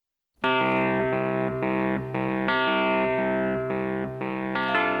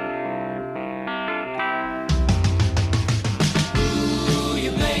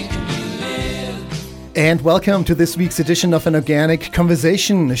And welcome to this week's edition of An Organic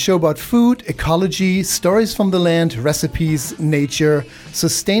Conversation, a show about food, ecology, stories from the land, recipes, nature,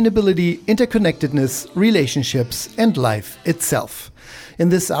 sustainability, interconnectedness, relationships, and life itself. In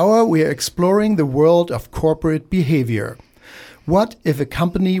this hour, we are exploring the world of corporate behavior. What if a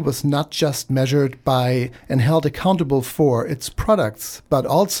company was not just measured by and held accountable for its products, but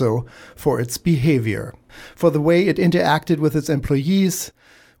also for its behavior, for the way it interacted with its employees,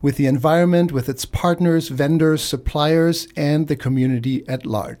 with the environment, with its partners, vendors, suppliers, and the community at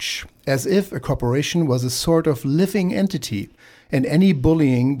large, as if a corporation was a sort of living entity, and any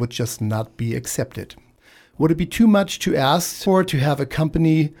bullying would just not be accepted. Would it be too much to ask for to have a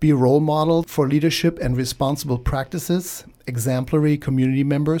company be role model for leadership and responsible practices, exemplary community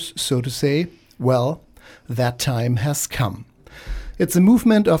members, so to say? Well, that time has come. It's a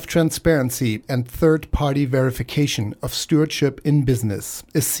movement of transparency and third-party verification of stewardship in business,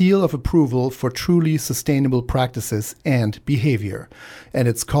 a seal of approval for truly sustainable practices and behavior. And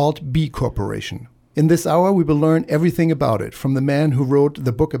it's called B Corporation. In this hour, we will learn everything about it from the man who wrote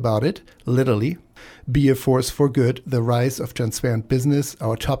the book about it, literally, Be a Force for Good, The Rise of Transparent Business,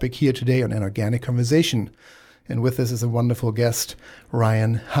 our topic here today on An Organic Conversation. And with us is a wonderful guest,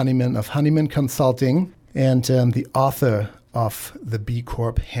 Ryan Honeyman of Honeyman Consulting, and the author of the B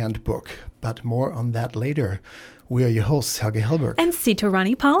Corp Handbook. But more on that later. We are your hosts, Helge Hellberg. And Sita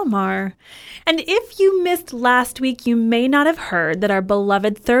Rani Palomar. And if you missed last week, you may not have heard that our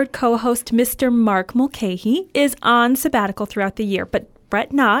beloved third co-host, Mr. Mark Mulcahy, is on sabbatical throughout the year. But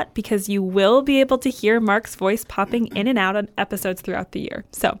fret not, because you will be able to hear Mark's voice popping in and out on episodes throughout the year.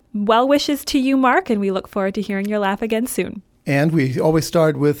 So, well wishes to you, Mark, and we look forward to hearing your laugh again soon. And we always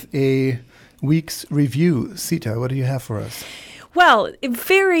start with a week's review. Sita, what do you have for us? Well, a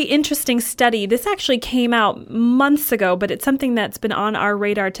very interesting study. This actually came out months ago, but it's something that's been on our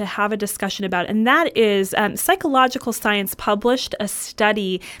radar to have a discussion about. And that is Psychological Science published a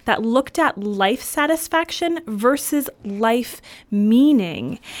study that looked at life satisfaction versus life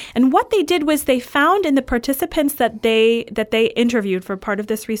meaning. And what they did was they found in the participants that they interviewed for part of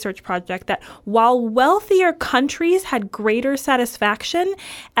this research project that while wealthier countries had greater satisfaction,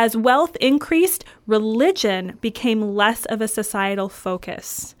 as wealth increased, religion became less of a societal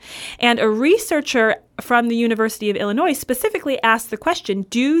focus. And a researcher from the University of Illinois specifically asked the question,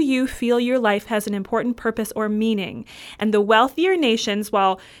 do you feel your life has an important purpose or meaning? And the wealthier nations,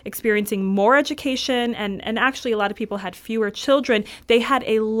 while experiencing more education and actually a lot of people had fewer children, they had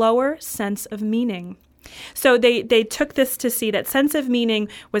a lower sense of meaning. So they took this to see that sense of meaning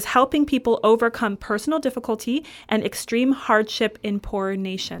was helping people overcome personal difficulty and extreme hardship in poorer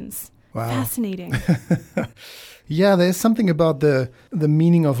nations. Wow. Fascinating. Yeah, there's something about the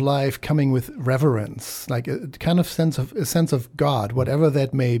meaning of life coming with reverence, like a kind of sense of God, whatever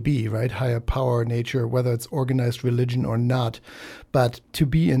that may be, right? Higher power, nature, whether it's organized religion or not, but to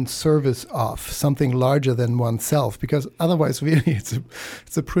be in service of something larger than oneself, because otherwise, really,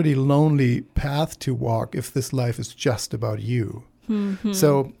 it's a pretty lonely path to walk if this life is just about you. Mm-hmm.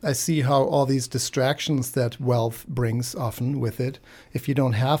 So I see how all these distractions that wealth brings often with it, if you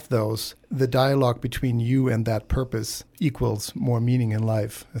don't have those, the dialogue between you and that purpose equals more meaning in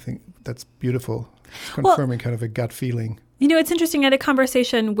life. I think that's beautiful. It's confirming kind of a gut feeling. You know, it's interesting. I had a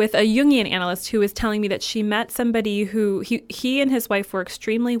conversation with a Jungian analyst who was telling me that she met somebody who he and his wife were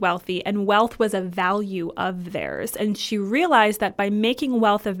extremely wealthy, and wealth was a value of theirs. And she realized that by making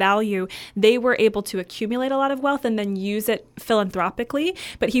wealth a value, they were able to accumulate a lot of wealth and then use it philanthropically.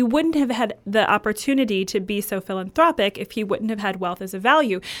 But he wouldn't have had the opportunity to be so philanthropic if he wouldn't have had wealth as a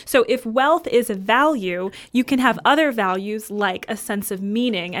value. So if wealth is a value, you can have other values like a sense of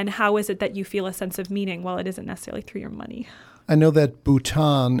meaning. And how is it that you feel a sense of meaning? Well, it isn't necessarily through your money. I know that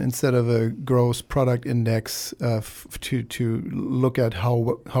Bhutan, instead of a gross product index to look at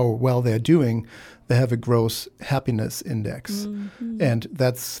how well they're doing, they have a gross happiness index. Mm-hmm. And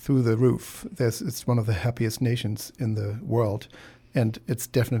that's through the roof. It's one of the happiest nations in the world. And it's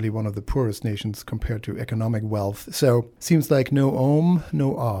definitely one of the poorest nations compared to economic wealth. So seems like no om,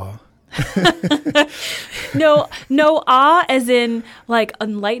 no ah. No awe as in like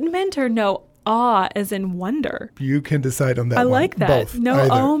enlightenment, or no awe as in wonder? You can decide on that. I like that. Both, no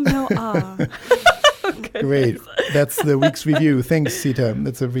either. Om, no awe. Great. That's the week's review. Thanks, Sita.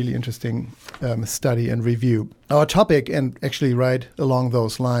 That's a really interesting study and review. Our topic, and actually right along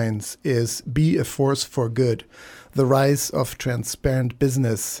those lines, is Be a Force for Good, The rise of transparent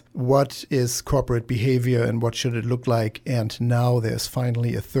business. What is corporate behavior and what should it look like? And now there's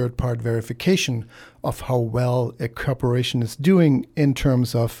finally a third-part verification of how well a corporation is doing in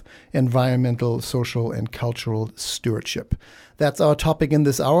terms of environmental, social, and cultural stewardship. That's our topic in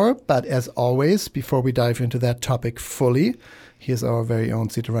this hour. But as always, before we dive into that topic fully, here's our very own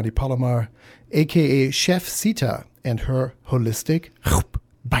Sita Rani Palomar, aka Chef Sita, and her holistic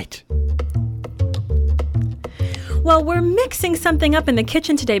bite. Well, we're mixing something up in the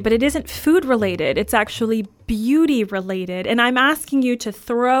kitchen today, but it isn't food related. It's actually beauty related. And I'm asking you to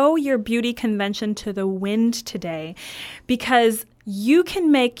throw your beauty convention to the wind today, because you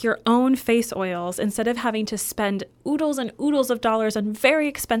can make your own face oils instead of having to spend oodles and oodles of dollars on very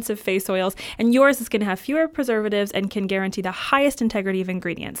expensive face oils, and yours is going to have fewer preservatives and can guarantee the highest integrity of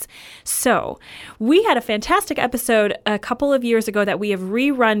ingredients. So we had a fantastic episode a couple of years ago that we have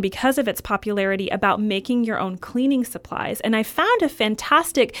rerun because of its popularity about making your own cleaning supplies. And I found a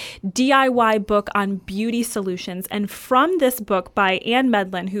fantastic DIY book on beauty solutions. And from this book by Anne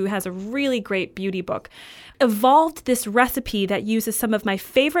Medlin, who has a really great beauty book, evolved this recipe that uses some of my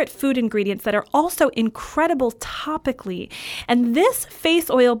favorite food ingredients that are also incredible topically. And this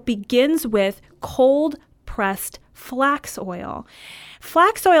face oil begins with cold pressed flax oil.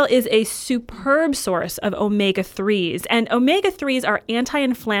 Flax oil is a superb source of omega-3s, and omega-3s are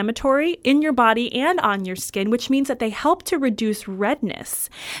anti-inflammatory in your body and on your skin, which means that they help to reduce redness.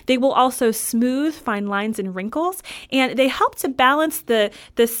 They will also smooth fine lines and wrinkles, and they help to balance the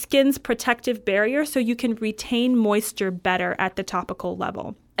skin's protective barrier so you can retain moisture better at the topical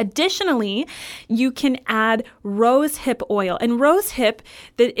level. Additionally, you can add rosehip oil. And rosehip,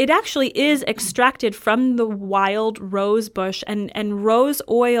 it actually is extracted from the wild rose bush, and rose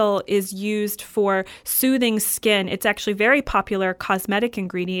oil is used for soothing skin. It's actually a very popular cosmetic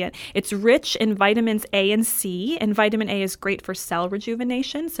ingredient. It's rich in vitamins A and C, and vitamin A is great for cell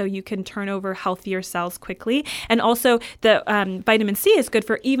rejuvenation, so you can turn over healthier cells quickly. And also, the vitamin C is good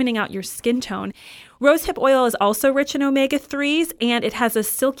for evening out your skin tone. Rosehip oil is also rich in omega-3s, and it has a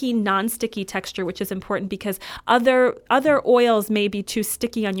silky, non-sticky texture, which is important because other oils may be too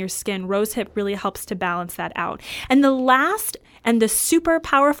sticky on your skin. Rosehip really helps to balance that out. And the last and the super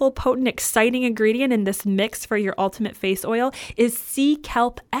powerful, potent, exciting ingredient in this mix for your ultimate face oil is sea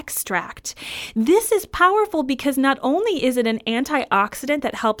kelp extract. This is powerful because not only is it an antioxidant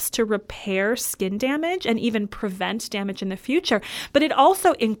that helps to repair skin damage and even prevent damage in the future, but it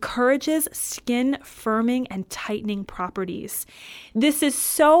also encourages skin firming and tightening properties. This is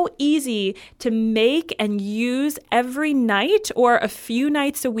so easy to make and use every night or a few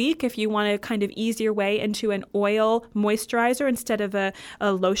nights a week if you want to kind of ease your way into an oil moisturizer instead of a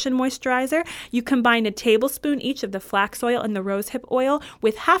lotion moisturizer. You combine a tablespoon each of the flax oil and the rosehip oil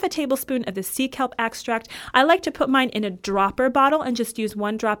with half a tablespoon of the sea kelp extract. I like to put mine in a dropper bottle and just use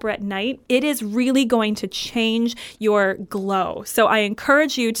one dropper at night. It is really going to change your glow. So I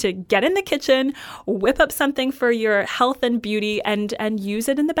encourage you to get in the kitchen, whip up something for your health and beauty, and use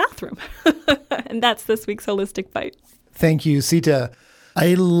it in the bathroom. And that's this week's Holistic Bite. Thank you, Sita.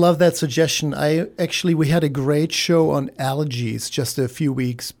 I love that suggestion. We had a great show on allergies just a few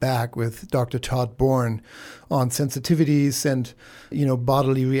weeks back with Dr. Todd Bourne on sensitivities and,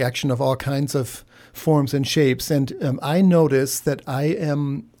 bodily reaction of all kinds of forms and shapes. And I noticed that I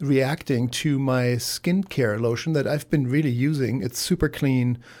am reacting to my skincare lotion that I've been really using. It's super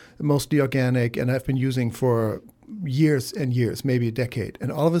clean, mostly organic, and I've been using for years and years, maybe a decade.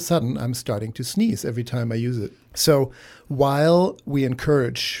 And all of a sudden, I'm starting to sneeze every time I use it. So while we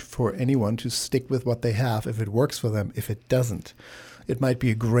encourage for anyone to stick with what they have, if it works for them, if it doesn't, it might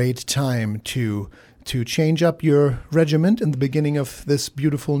be a great time to change up your regimen in the beginning of this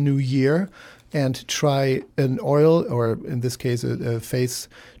beautiful new year and try an oil, or in this case, a face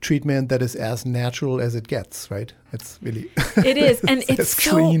treatment that is as natural as it gets, right? It's really... It is, and it's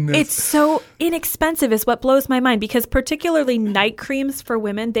so inexpensive is what blows my mind, because particularly night creams for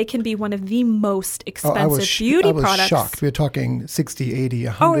women, they can be one of the most expensive beauty products. I was shocked. We're talking $60, $80,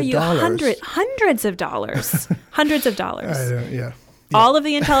 $100. Oh, are you hundreds of dollars? Hundreds of dollars. Yeah. All of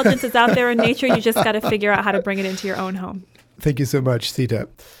the intelligence is out there in nature. You just got to figure out how to bring it into your own home. Thank you so much, Sita.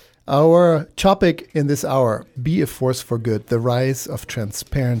 Our topic in this hour, Be a Force for Good, the rise of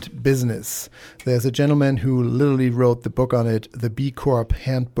transparent business. There's a gentleman who literally wrote the book on it, the B Corp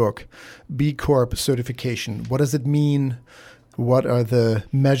Handbook, B Corp certification. What does it mean? What are the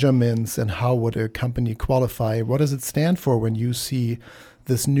measurements and how would a company qualify? What does it stand for when you see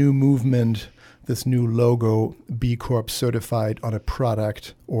this new movement this new logo, B Corp certified on a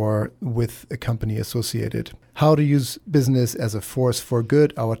product or with a company associated. How to use business as a force for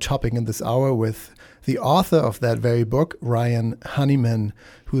good, our topic in this hour with the author of that very book, Ryan Honeyman,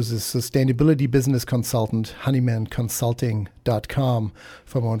 who's a sustainability business consultant, honeymanconsulting.com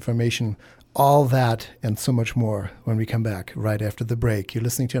for more information. All that and so much more when we come back right after the break. You're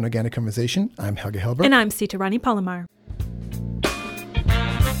listening to An Organic Conversation. I'm Helge Hellberg. And I'm Sita Rani Palomar.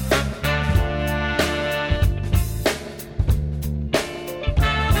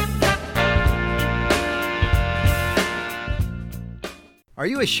 Are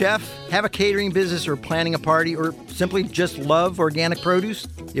you a chef, have a catering business, or planning a party, or simply just love organic produce?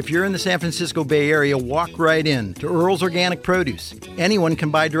 If you're in the San Francisco Bay Area, walk right in to Earl's Organic Produce. Anyone can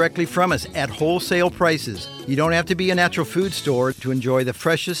buy directly from us at wholesale prices. You don't have to be a natural food store to enjoy the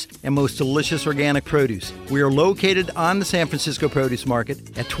freshest and most delicious organic produce. We are located on the San Francisco Produce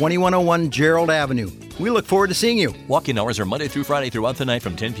Market at 2101 Gerald Avenue. We look forward to seeing you. Walk-in hours are Monday through Friday throughout the night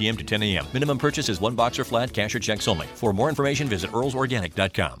from 10 p.m. to 10 a.m. Minimum purchase is $1 or flat, cash or checks only. For more information, visit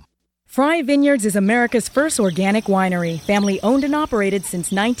earlsorganic.com. Fry Vineyards is America's first organic winery, family-owned and operated since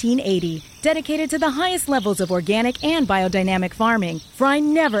 1980. Dedicated to the highest levels of organic and biodynamic farming, Fry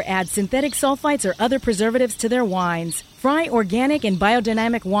never adds synthetic sulfites or other preservatives to their wines. Fry organic and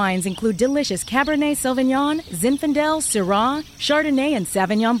biodynamic wines include delicious Cabernet Sauvignon, Zinfandel, Syrah, Chardonnay, and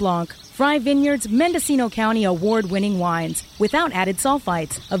Sauvignon Blanc. Fry Vineyards Mendocino County award-winning wines without added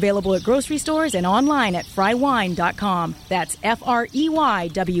sulfites. Available at grocery stores and online at frywine.com. That's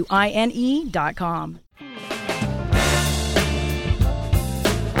FREYWINE.com.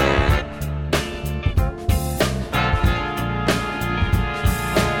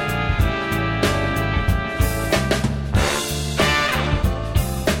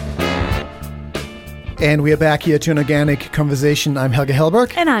 And we are back here to An Organic Conversation. I'm Helge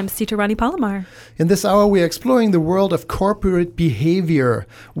Hellberg. And I'm Sita Rani Palomar. In this hour, we are exploring the world of corporate behavior.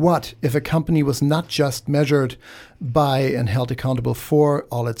 What if a company was not just measured by and held accountable for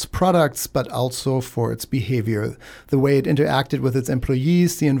all its products, but also for its behavior, the way it interacted with its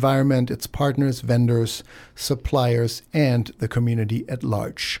employees, the environment, its partners, vendors, suppliers, and the community at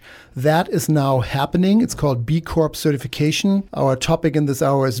large. That is now happening. It's called B Corp certification. Our topic in this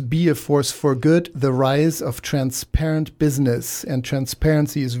hour is Be a Force for Good, the rise of transparent business. And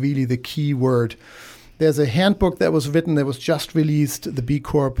transparency is really the key word. There's a handbook that was written, that was just released, the B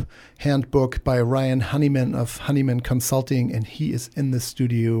Corp handbook by Ryan Honeyman of Honeyman Consulting, and he is in the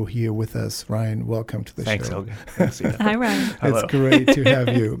studio here with us. Ryan, welcome to the Thanks, show. Helge. Thanks, Helge. Hi, Ryan. It's great to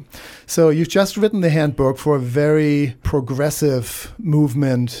have you. So you've just written the handbook for a very progressive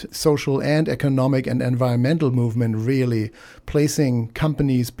movement, social and economic and environmental movement, really placing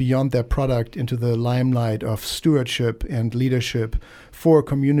companies beyond their product into the limelight of stewardship and leadership for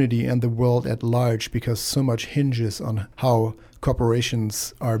community and the world at large, because so much hinges on how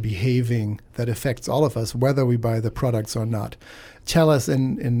corporations are behaving that affects all of us, whether we buy the products or not. Tell us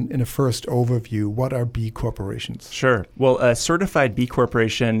in a first overview, what are B corporations? Sure. Well, a certified B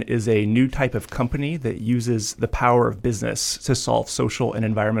Corporation is a new type of company that uses the power of business to solve social and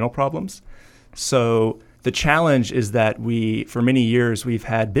environmental problems. So the challenge is that for many years, we've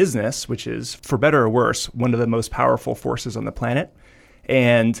had business, which is, for better or worse, one of the most powerful forces on the planet.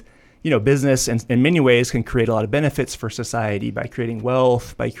 And business in many ways can create a lot of benefits for society by creating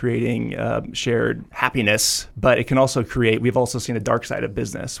wealth, by creating shared happiness. But it can also we've also seen a dark side of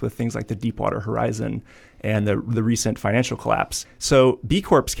business with things like the Deepwater Horizon and the recent financial collapse. So B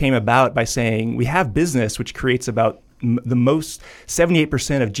Corps came about by saying we have business which creates about the most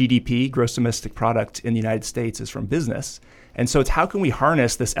 78% of GDP, gross domestic product, in the United States is from business. And so it's how can we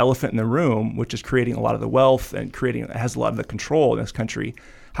harness this elephant in the room, which is creating a lot of the wealth and has a lot of the control in this country.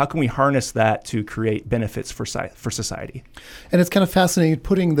 How can we harness that to create benefits for society? And it's kind of fascinating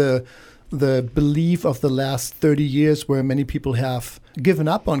putting the belief of the last 30 years where many people have given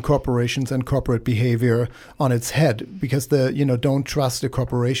up on corporations and corporate behavior on its head, because don't trust a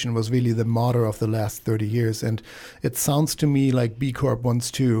corporation was really the motto of the last 30 years. And it sounds to me like B Corp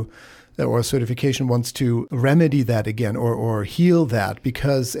wants to, or certification wants to remedy that again, or heal that,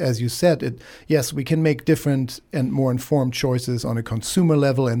 because as you said, yes, we can make different and more informed choices on a consumer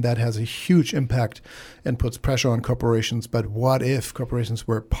level, and that has a huge impact and puts pressure on corporations. But what if corporations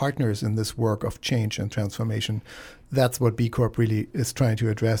were partners in this work of change and transformation? that's what B Corp really is trying to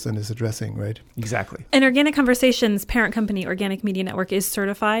address and is addressing, right? Exactly. And Organic Conversations' parent company, Organic Media Network, is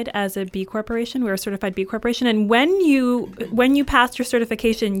certified as a B Corporation. We're a certified B Corporation. And when you pass your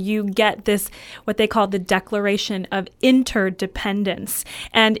certification, you get this, what they call the Declaration of Interdependence.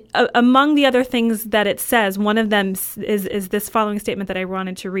 And among the other things that it says, one of them is this following statement that I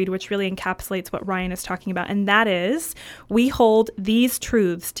wanted to read, which really encapsulates what Ryan is talking about. And that is, we hold these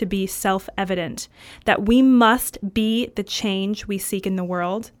truths to be self-evident, that we must be the change we seek in the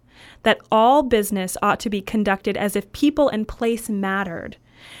world, that all business ought to be conducted as if people and place mattered,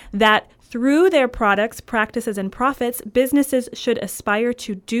 that through their products, practices, and profits, businesses should aspire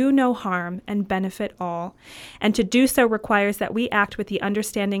to do no harm and benefit all. And to do so requires that we act with the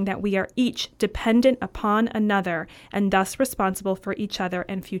understanding that we are each dependent upon another and thus responsible for each other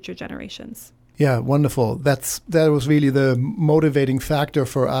and future generations. Yeah, wonderful. That was really the motivating factor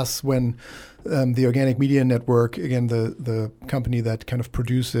for us when the Organic Media Network, again, the company that kind of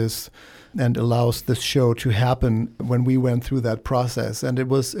produces and allows this show to happen, when we went through that process. And it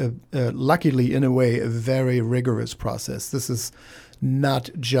was, luckily, in a way, a very rigorous process. This is not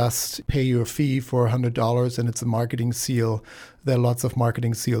just pay your fee for $100 and it's a marketing seal. There are lots of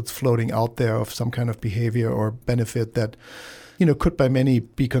marketing seals floating out there of some kind of behavior or benefit that could by many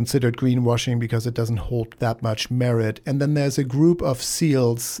be considered greenwashing because it doesn't hold that much merit. And then there's a group of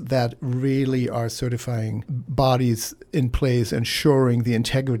seals that really are certifying bodies in place, ensuring the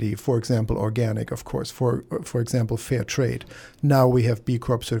integrity, for example, organic, of course, for example, fair trade. Now we have B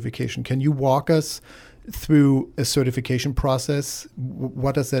Corp certification. Can you walk us through a certification process?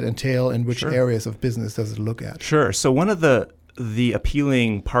 What does that entail and which areas of business does it look at? Sure. So one of the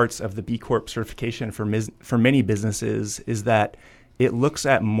appealing parts of the B Corp certification for many businesses is that it looks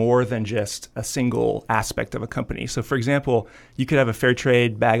at more than just a single aspect of a company. So for example, you could have a fair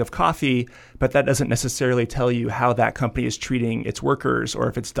trade bag of coffee, but that doesn't necessarily tell you how that company is treating its workers or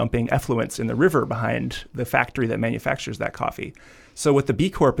if it's dumping effluents in the river behind the factory that manufactures that coffee. So what the B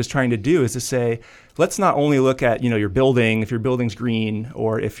Corp is trying to do is to say, let's not only look at, your building, if your building's green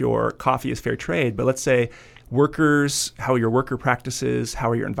or if your coffee is fair trade, but let's say workers, how are your worker practices, how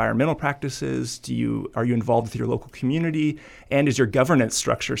are your environmental practices, are you involved with your local community, and is your governance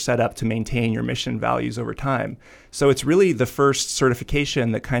structure set up to maintain your mission values over time? So it's really the first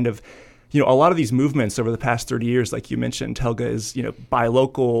certification that kind of, a lot of these movements over the past 30 years, like you mentioned, Helga, is, buy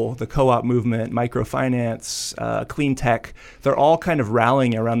local, the co-op movement, microfinance, clean tech, they're all kind of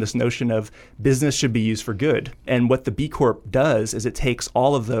rallying around this notion of business should be used for good. And what the B Corp does is it takes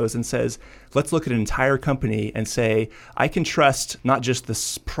all of those and says, let's look at an entire company and say, I can trust not just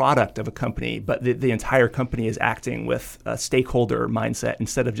this product of a company, but the entire company is acting with a stakeholder mindset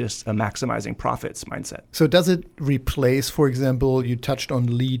instead of just a maximizing profits mindset. So does it replace, for example, you touched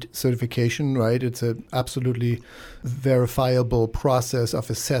on LEED certification, right? It's an absolutely verifiable process of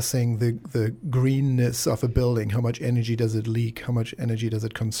assessing the greenness of a building. How much energy does it leak? How much energy does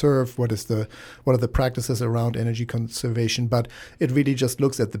it conserve? What are the practices around energy conservation? But it really just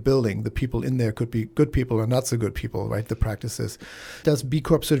looks at the building. The people in there could be good people or not so good people, right? The practices. Does B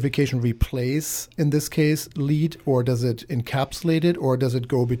Corp certification replace, in this case, LEED, or does it encapsulate it, or does it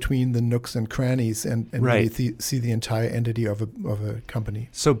go between the nooks and crannies and right. really see the entire entity of a company?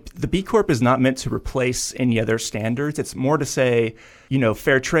 So the B Corp is not meant to replace any other standards. It's more to say,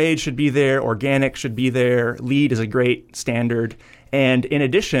 fair trade should be there, organic should be there, LEED is a great standard. And in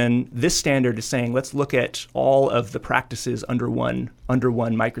addition, this standard is saying, let's look at all of the practices under one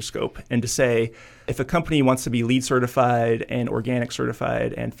microscope, and to say, if a company wants to be LEED certified and organic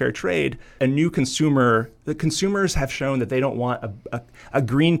certified and fair trade, the consumers have shown that they don't want a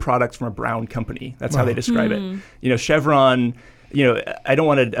green product from a brown company. That's how they describe it. Chevron, I don't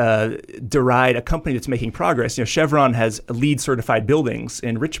want to deride a company that's making progress. Chevron has LEED certified buildings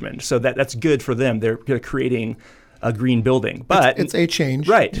in Richmond, so that's good for them. They're creating a green building, but it's a change,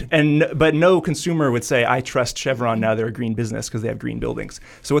 right? But no consumer would say, "I trust Chevron now; they're a green business because they have green buildings."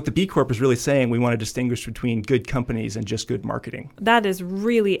 So what the B Corp is really saying, we want to distinguish between good companies and just good marketing. That is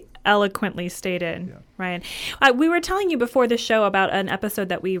really eloquently stated, Ryan. We were telling you before the show about an episode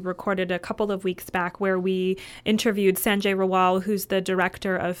that we recorded a couple of weeks back where we interviewed Sanjay Rawal, who's the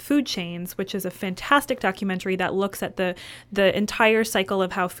director of Food Chains, which is a fantastic documentary that looks at the entire cycle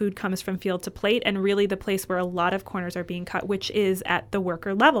of how food comes from field to plate, and really the place where a lot of corners are being cut, which is at the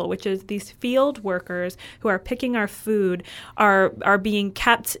worker level, which is these field workers who are picking our food are being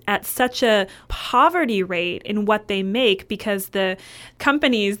kept at such a poverty rate in what they make because the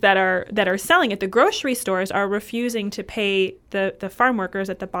companies that are selling it, the grocery stores, are refusing to pay the farm workers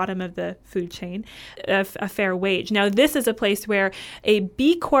at the bottom of the food chain a fair wage. Now, this is a place where a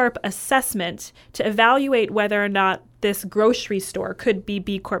B Corp assessment to evaluate whether or not this grocery store could be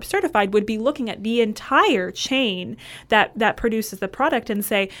B Corp certified would be looking at the entire chain that produces the product and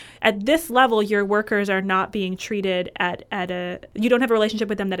say, at this level, your workers are not being treated you don't have a relationship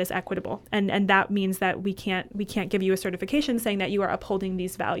with them that is equitable. And that means that we can't give you a certification saying that you are upholding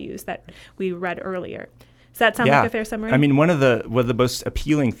these values that we read earlier. Does that sound like a fair summary? I mean, one of the most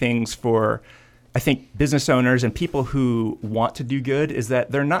appealing things for, I think, business owners and people who want to do good is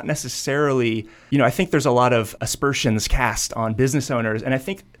that they're not necessarily, I think there's a lot of aspersions cast on business owners. And I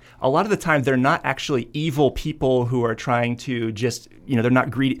think a lot of the time they're not actually evil people who are trying to just, they're not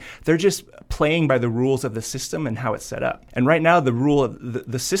greedy. They're just playing by the rules of the system and how it's set up. And right now,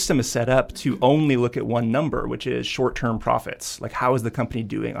 the system is set up to only look at one number, which is short-term profits. Like, how is the company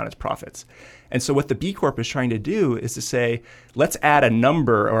doing on its profits? And so what the B Corp is trying to do is to say, let's add a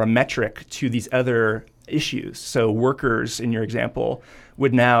number or a metric to these other issues. So workers, in your example,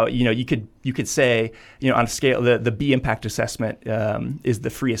 would now, you could say, on a scale, the B impact assessment is the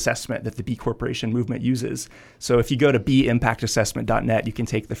free assessment that the B Corporation movement uses. So if you go to bimpactassessment.net, you can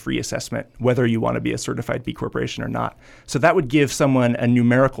take the free assessment, whether you want to be a certified B Corporation or not. So that would give someone a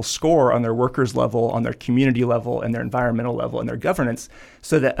numerical score on their workers level, on their community level, and their environmental level, and their governance,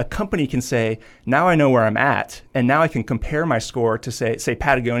 so that a company can say, now I know where I'm at, and now I can compare my score to say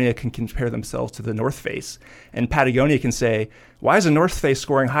Patagonia can compare themselves to the North Face, and Patagonia can say, why is the North Face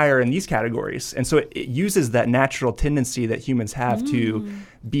scoring higher in these categories? And so it uses that natural tendency that humans have to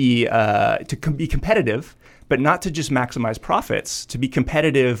be competitive, but not to just maximize profits, to be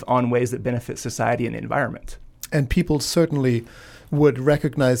competitive on ways that benefit society and the environment. And people certainly would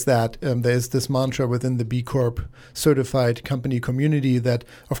recognize that there's this mantra within the B Corp certified company community that,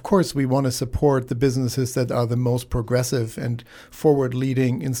 of course, we want to support the businesses that are the most progressive and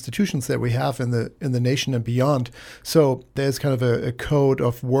forward-leading institutions that we have in the nation and beyond. So there's kind of a code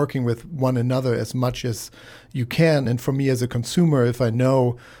of working with one another as much as you can. And for me as a consumer, if I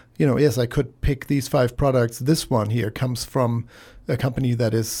know, yes, I could pick these 5 products. This one here comes from a company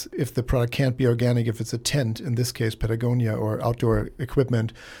that is, if the product can't be organic, if it's a tent, in this case Patagonia or outdoor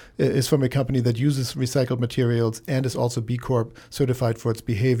equipment, is from a company that uses recycled materials and is also B Corp certified for its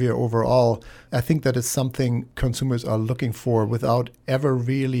behavior overall. I think that is something consumers are looking for without ever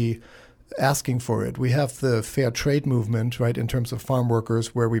really asking for it. We have the fair trade movement, right, in terms of farm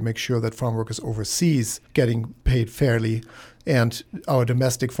workers, where we make sure that farm workers overseas getting paid fairly. And our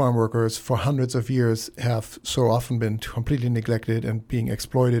domestic farm workers for hundreds of years have so often been completely neglected and being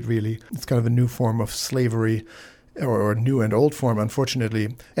exploited, really. It's kind of a new form of slavery, or new and old form,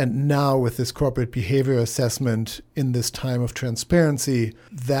 unfortunately. And now with this corporate behavior assessment in this time of transparency,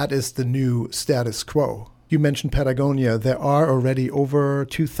 that is the new status quo. You mentioned Patagonia. There are already over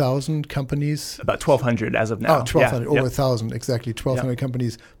 2,000 companies. About 1,200 as of now. Oh, 1,200, over 1,000, exactly. 1,200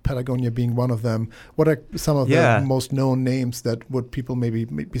 companies, Patagonia being one of them. What are some of the most known names that would people maybe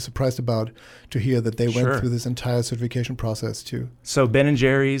be surprised about to hear that they went through this entire certification process too? So Ben &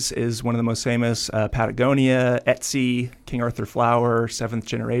 Jerry's is one of the most famous. Patagonia, Etsy, King Arthur Flour, Seventh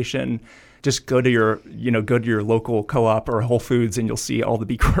Generation. Just go to your local co-op or Whole Foods, and you'll see all the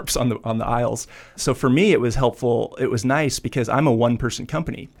B Corps on the aisles. So for me, it was helpful. It was nice because I'm a one-person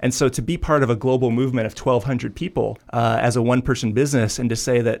company, and so to be part of a global movement of 1,200 people as a one-person business, and to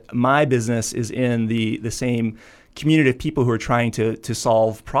say that my business is in the same community of people who are trying to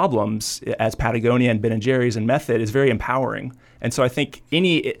solve problems as Patagonia and Ben & Jerry's and Method is very empowering. And so I think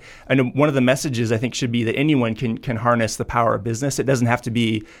one of the messages I think should be that anyone can harness the power of business. It doesn't have to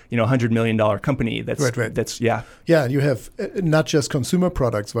be, $100 million company. Right. That's Yeah, you have not just consumer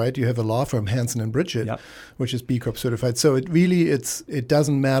products, right? You have a law firm, Hansen and Bridget, which is B Corp certified. So it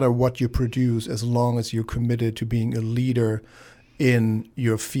doesn't matter what you produce as long as you're committed to being a leader in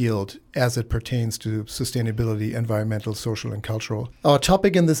your field as it pertains to sustainability, environmental, social, and cultural. Our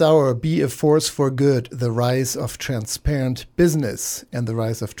topic in this hour, Be a Force for Good, the rise of transparent business and the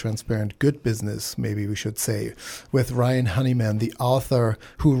rise of transparent good business, maybe we should say, with Ryan Honeyman, the author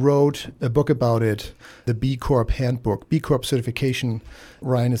who wrote a book about it, the B Corp Handbook, B Corp certification.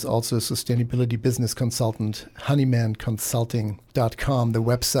 Ryan is also a sustainability business consultant, honeymanconsulting.com, the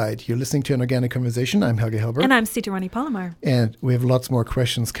website. You're listening to An Organic Conversation. I'm Helge Hellberg. And I'm Sitarani Palomar. And we have lots more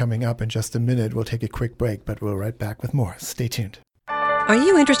questions coming up in just a minute. We'll take a quick break, but we'll be right back with more. Stay tuned. Are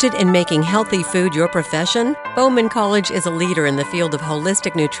you interested in making healthy food your profession? Bowman College is a leader in the field of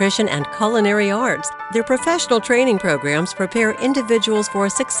holistic nutrition and culinary arts. Their professional training programs prepare individuals for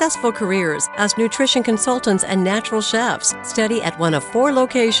successful careers as nutrition consultants and natural chefs. Study at one of 4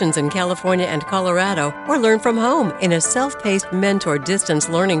 locations in California and Colorado, or learn from home in a self-paced mentor distance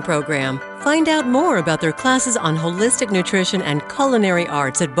learning program. Find out more about their classes on holistic nutrition and culinary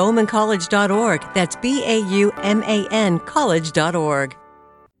arts at bowmancollege.org. That's BAUMAN college.org.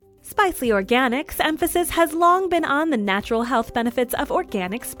 Spicely Organics' emphasis has long been on the natural health benefits of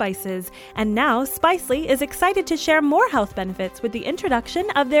organic spices, and now Spicely is excited to share more health benefits with the introduction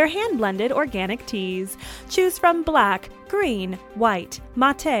of their hand-blended organic teas. Choose from black, green, white,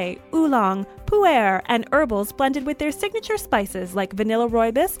 mate, oolong, pu'er, and herbals blended with their signature spices like vanilla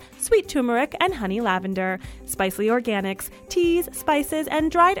rooibos, sweet turmeric, and honey lavender. Spicely Organics, teas, spices,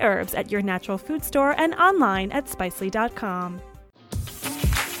 and dried herbs at your natural food store and online at spicely.com.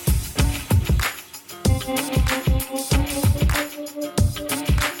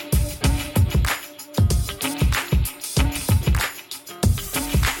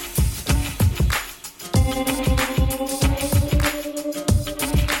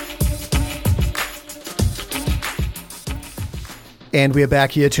 And we are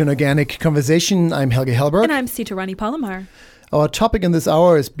back here to an organic conversation. I'm Helge Hellberg. And I'm Sita Rani Palomar. Our topic in this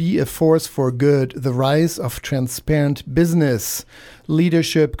hour is Be a Force for Good, the rise of transparent business,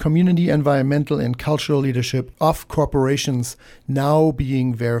 leadership, community, environmental, and cultural leadership of corporations now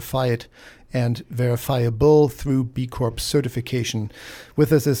being verified and verifiable through B Corp certification.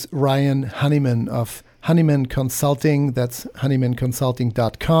 With us is Ryan Honeyman of Honeyman Consulting. That's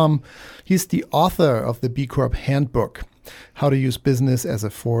honeymanconsulting.com. He's the author of the B Corp Handbook, How to Use Business as a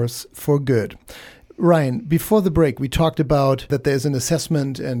Force for Good. Ryan, before the break, we talked about that there's an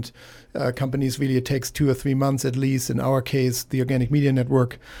assessment and companies really, it takes 2 or 3 months at least. In our case, the Organic Media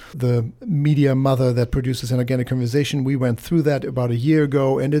Network, the media mother that produces an organic conversation, we went through that about a year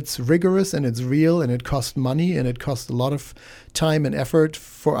ago, and it's rigorous and it's real and it costs money and it costs a lot of time and effort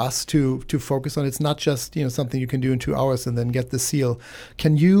for us to focus on. It's not just something you can do in 2 hours and then get the seal.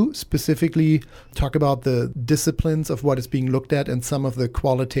 Can you specifically talk about the disciplines of what is being looked at and some of the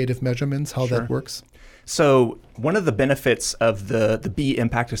qualitative measurements, how that works? So one of the benefits of the B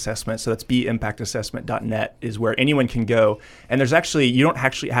Impact Assessment, so that's bimpactassessment.net, is where anyone can go. And you don't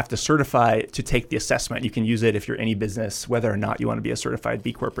actually have to certify to take the assessment. You can use it if you're any business, whether or not you want to be a certified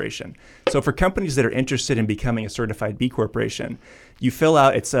B Corporation. So for companies that are interested in becoming a certified B Corporation, you fill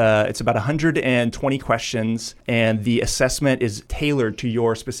out, it's about 120 questions, and the assessment is tailored to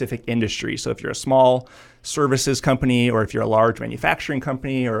your specific industry. So if you're a small services company, or if you're a large manufacturing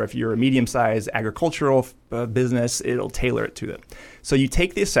company, or if you're a medium-sized agricultural business, it'll tailor it to them. So you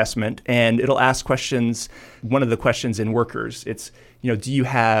take the assessment and it'll ask questions. One of the questions in workers, it's, do you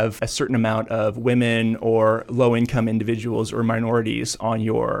have a certain amount of women or low-income individuals or minorities on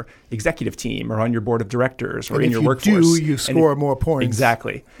your executive team or on your board of directors or in your workforce? If you do, you score more points.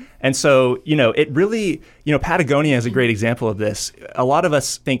 Exactly. And so, it really, Patagonia is a great example of this. A lot of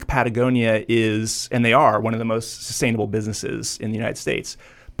us think Patagonia is, and they are, one of the most sustainable businesses in the United States.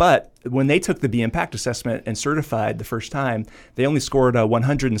 But when they took the B Impact Assessment and certified the first time, they only scored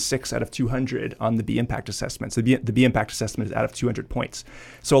 106 out of 200 on the B Impact Assessment. So the B Impact Assessment is out of 200 points.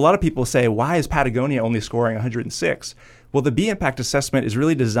 So a lot of people say, why is Patagonia only scoring 106? Well, the B Impact Assessment is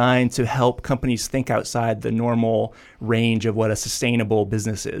really designed to help companies think outside the normal range of what a sustainable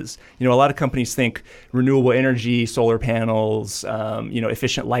business is. A lot of companies think renewable energy, solar panels,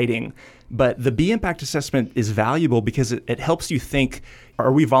 efficient lighting. But the B Impact Assessment is valuable because it helps you think,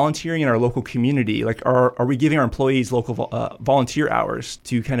 are we volunteering in our local community? Like, are we giving our employees local volunteer hours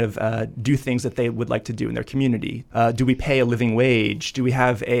to kind of do things that they would like to do in their community? Do we pay a living wage? Do we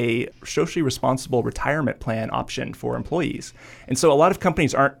have a socially responsible retirement plan option for employees? And so a lot of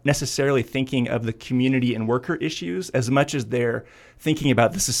companies aren't necessarily thinking of the community and worker issues as much as they're thinking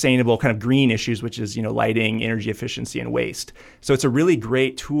about the sustainable kind of green issues, which is, lighting, energy efficiency, and waste. So it's a really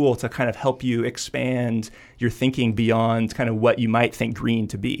great tool to kind of help you expand your thinking beyond kind of what you might think green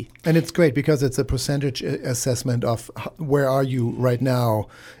to be. And it's great because it's a percentage assessment of where are you right now,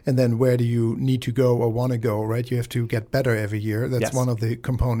 and then where do you need to go or want to go, right? You have to get better every year. That's one of the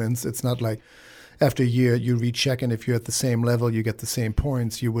components. It's not like after a year, you recheck, and if you're at the same level, you get the same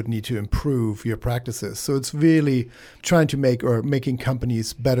points, you would need to improve your practices. So it's really trying to making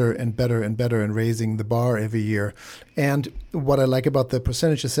companies better and better and better and raising the bar every year. And what I like about the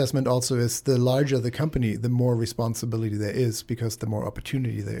percentage assessment also is the larger the company, the more responsibility there is because the more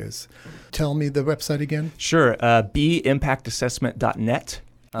opportunity there is. Tell me the website again. Sure. bimpactassessment.net.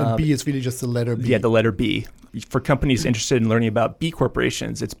 And B is really just the letter B. Yeah, the letter B. For companies interested in learning about B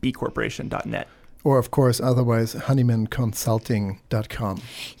corporations, it's bcorporation.net. Or, of course, otherwise, honeymanconsulting.com.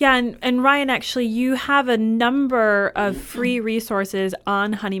 Yeah, and Ryan, actually, you have a number of free resources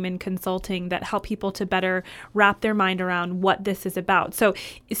on Honeyman Consulting that help people to better wrap their mind around what this is about. So,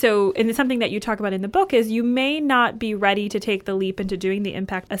 and something that you talk about in the book is you may not be ready to take the leap into doing the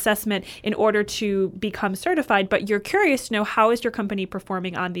impact assessment in order to become certified, but you're curious to know how is your company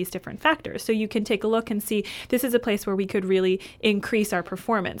performing on these different factors. So you can take a look and see this is a place where we could really increase our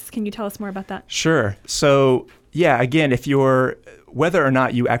performance. Can you tell us more about that? Sure. So, yeah, again, whether or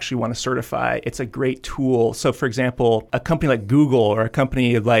not you actually want to certify, it's a great tool. So, for example, a company like Google or a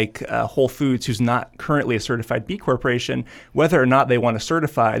company like Whole Foods, who's not currently a certified B Corporation, whether or not they want to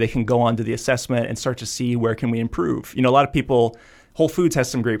certify, they can go on to the assessment and start to see where can we improve. A lot of people, Whole Foods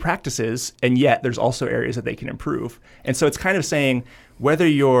has some great practices, and yet there's also areas that they can improve. And so it's kind of saying, whether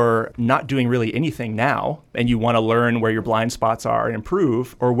you're not doing really anything now and you want to learn where your blind spots are and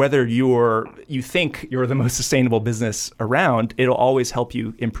improve, or whether you think you're the most sustainable business around, it'll always help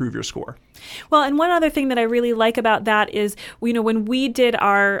you improve your score. Well, and one other thing that I really like about that is, when we did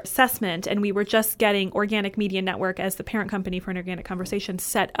our assessment and we were just getting Organic Media Network as the parent company for An Organic Conversation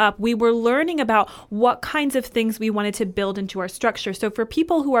set up, we were learning about what kinds of things we wanted to build into our structure. So for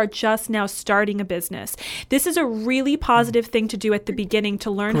people who are just now starting a business, this is a really positive thing to do at the beginning,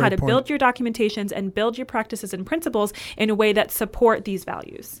 to learn how to build your documentations and build your practices and principles in a way that support these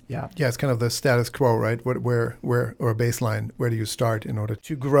values. Yeah, it's kind of the status quo, right? Where or a baseline, where do you start in order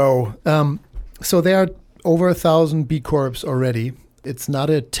to grow? So there are over 1,000 B Corps already. It's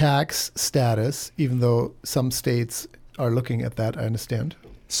not a tax status, even though some states are looking at that, I understand.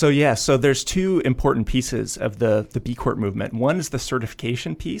 So there's two important pieces of the B Corp movement. One is the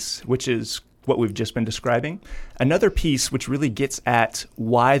certification piece, which is what we've just been describing. Another piece, which really gets at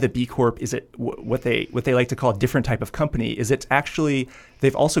why the B Corp is what they like to call a different type of company, is it's actually,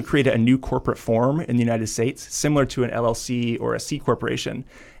 they've also created a new corporate form in the United States, similar to an LLC or a C corporation.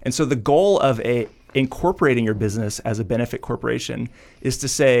 And so the goal of incorporating your business as a benefit corporation is to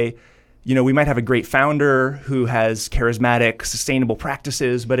say, we might have a great founder who has charismatic, sustainable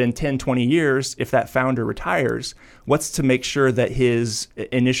practices, but in 10, 20 years, if that founder retires, what's to make sure that his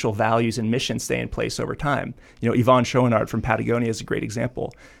initial values and mission stay in place over time? Yvonne Chouinard from Patagonia is a great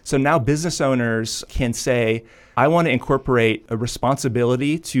example. So now business owners can say, I want to incorporate a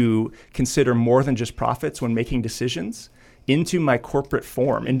responsibility to consider more than just profits when making decisions into my corporate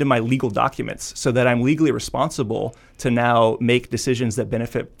form, into my legal documents, so that I'm legally responsible to now make decisions that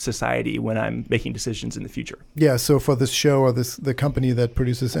benefit society when I'm making decisions in the future. Yeah, so for this show or the company that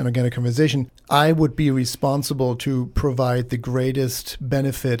produces An Organic Conversation, I would be responsible to provide the greatest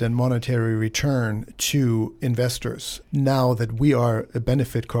benefit and monetary return to investors. Now that we are a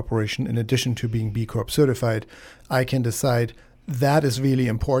benefit corporation, in addition to being B Corp certified, I can decide that is really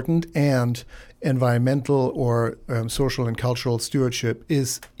important, and environmental or social and cultural stewardship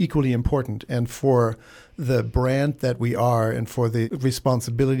is equally important. And for the brand that we are and for the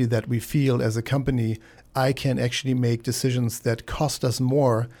responsibility that we feel as a company, I can actually make decisions that cost us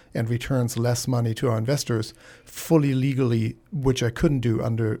more and returns less money to our investors fully legally, which I couldn't do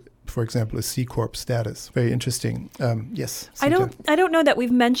under, for example, a C Corp status. Very interesting. Yes. I don't know that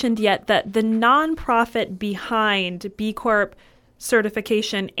we've mentioned yet that the nonprofit behind B Corp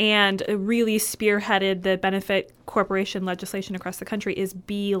certification and really spearheaded the benefit corporation legislation across the country is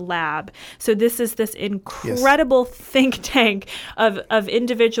B Lab. So this is this incredible think tank of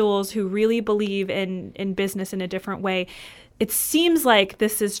individuals who really believe in business in a different way. It seems like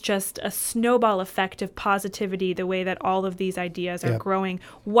this is just a snowball effect of positivity, the way that all of these ideas are growing.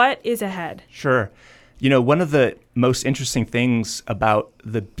 What is ahead? Sure. One of the most interesting things about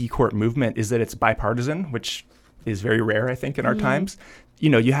the B Corp movement is that it's bipartisan, which is very rare, I think, in our times.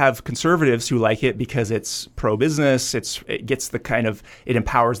 You have conservatives who like it because it's pro-business, it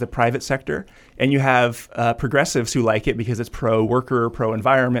empowers the private sector. And you have progressives who like it because it's pro-worker,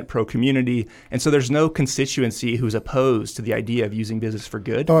 pro-environment, pro-community. And so there's no constituency who's opposed to the idea of using business for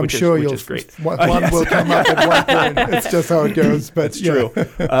good, which is great. One will come up at one point. It's just how it goes. But it's true.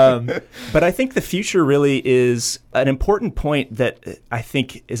 But I think the future really is an important point that I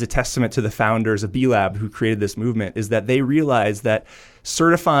think is a testament to the founders of B Lab who created this movement, is that they realized that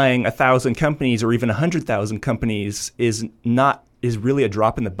certifying 1,000 companies or even 100,000 companies is really a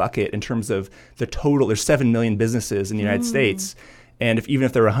drop in the bucket in terms of the total. There's 7 million businesses in the United States. And even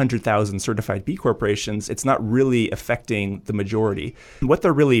if there are 100,000 certified B corporations, it's not really affecting the majority. What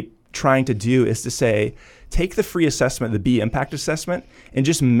they're really trying to do is to say, take the free assessment, the B impact assessment, and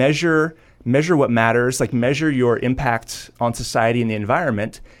just measure what matters, like measure your impact on society and the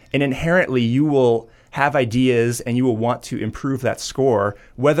environment, and inherently you will have ideas and you will want to improve that score,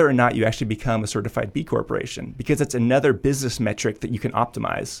 whether or not you actually become a certified B Corporation, because it's another business metric that you can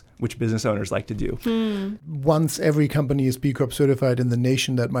optimize, which business owners like to do. Once every company is B Corp certified in the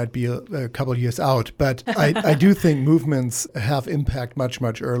nation, that might be a couple of years out. But I do think movements have impact much,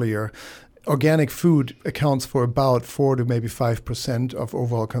 much earlier. Organic food accounts for about 4 to maybe 5% of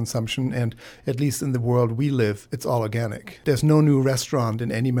overall consumption. And at least in the world we live, it's all organic. There's no new restaurant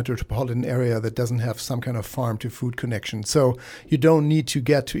in any metropolitan area that doesn't have some kind of farm to food connection. So you don't need to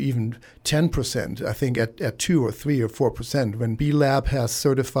get to even 10%. I think at 2 or 3 or 4%, when B Lab has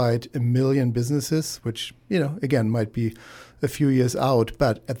certified 1 million businesses, which, again, might be a few years out,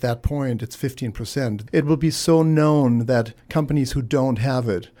 but at that point, it's 15%. It will be so known that companies who don't have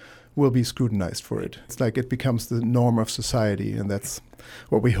it will be scrutinized for it. It's like it becomes the norm of society, and that's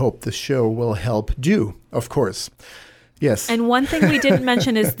what we hope the show will help do, of course. Yes. And one thing we didn't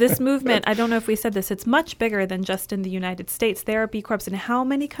mention is this movement, I don't know if we said this, it's much bigger than just in the United States. There are B Corps in how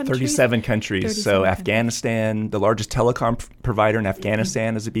many countries? 37 countries. So Afghanistan, the largest telecom provider in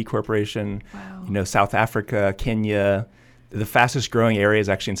Afghanistan is a B Corporation. Wow. South Africa, Kenya. The fastest growing area is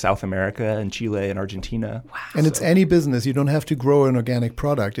actually in South America and Chile and Argentina. Wow. And it's any business. You don't have to grow an organic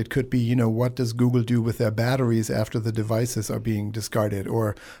product. It could be, what does Google do with their batteries after the devices are being discarded?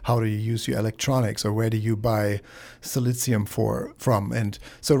 Or how do you use your electronics? Or where do you buy silicium from? And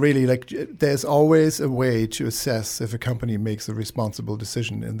so really, there's always a way to assess if a company makes a responsible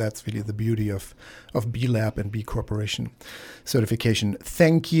decision. And that's really the beauty of B Lab and B Corporation certification.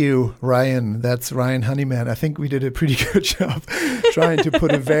 Thank you, Ryan. That's Ryan Honeyman. I think we did a pretty good job trying to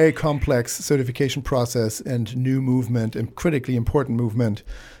put a very complex certification process and new movement and critically important movement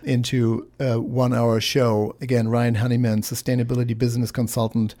into a 1-hour show. Again, Ryan Honeyman, sustainability business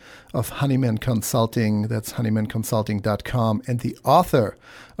consultant of Honeyman Consulting. That's honeymanconsulting.com, and the author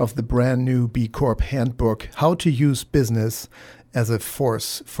of the brand new B Corp handbook, How to Use Business as a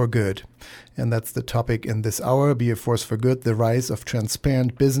Force for Good. And that's the topic in this hour, Be a Force for Good, the rise of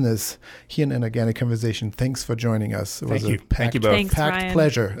transparent business here in An Organic Conversation. Thanks for joining us. It was Thank you. Thank you both. Thanks, packed Ryan.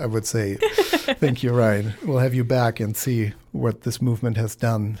 pleasure, I would say. Thank you, Ryan. We'll have you back and see what this movement has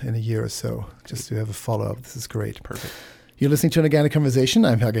done in a year or so, just to have a follow-up. This is great. Perfect. You're listening to An Organic Conversation.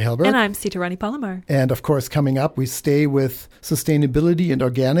 I'm Helge Hellberg. And I'm Sita Rani Palomar. And of course, coming up, we stay with sustainability and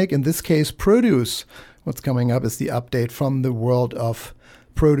organic, in this case, produce. What's coming up is the update from the world of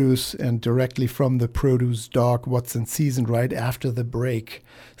produce and directly from the produce doc, what's in season right after the break.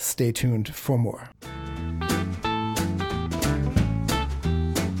 Stay tuned for more.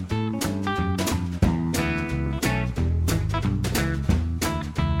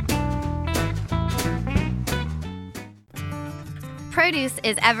 Produce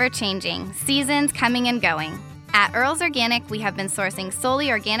is ever-changing, seasons coming and going. At Earls Organic, we have been sourcing solely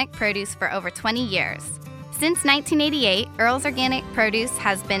organic produce for over 20 years. Since 1988, Earls Organic Produce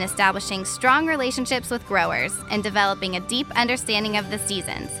has been establishing strong relationships with growers and developing a deep understanding of the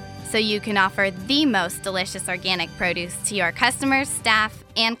seasons, so you can offer the most delicious organic produce to your customers, staff,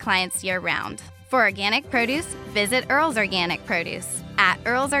 and clients year-round. For organic produce, visit Earls Organic Produce at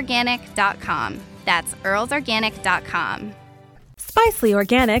earlsorganic.com. That's earlsorganic.com. Spicely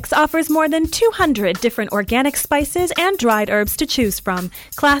Organics offers more than 200 different organic spices and dried herbs to choose from.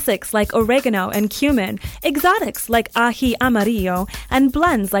 Classics like oregano and cumin, exotics like ají amarillo, and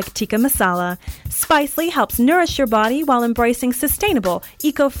blends like tikka masala. Spicely helps nourish your body while embracing sustainable,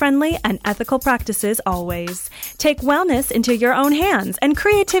 eco-friendly, and ethical practices always. Take wellness into your own hands and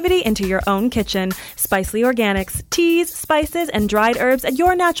creativity into your own kitchen. Spicely Organics, teas, spices, and dried herbs at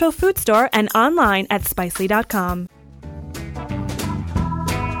your natural food store and online at spicely.com.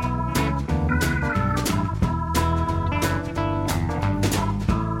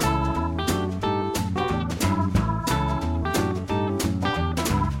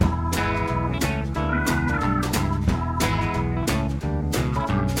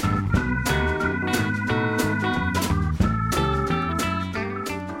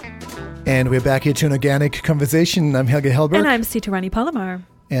 And we're back here to An Organic Conversation. I'm Helge Hellberg. And I'm Sita Rani Palomar.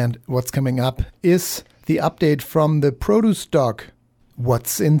 And what's coming up is the update from the produce doc,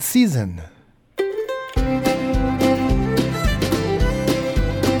 What's in Season.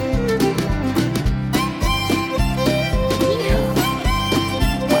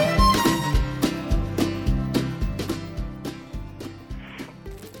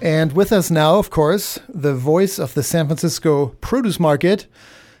 And with us now, of course, the voice of the San Francisco produce market,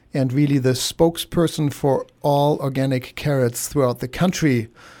 and really the spokesperson for all organic carrots throughout the country,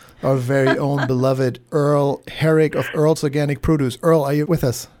 our very own beloved Earl Herrick of Earl's Organic Produce. Earl, are you with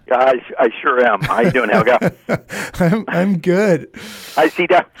us? I sure am. How you doing, Helga? I'm good. Hi,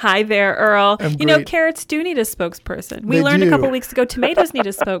 Sita. Hi there, Earl. I'm You know, great. carrots do need a spokesperson. We They learned do. a couple weeks ago tomatoes need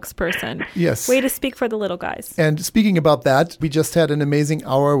a spokesperson. Yes. Way to speak for the little guys. And speaking about that, we just had an amazing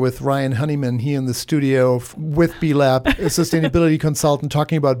hour with Ryan Honeyman here in the studio with B-Lab, a sustainability consultant,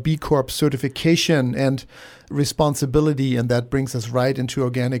 talking about B Corp certification and responsibility. And that brings us right into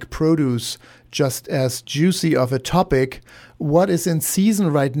organic produce, just as juicy of a topic. What is in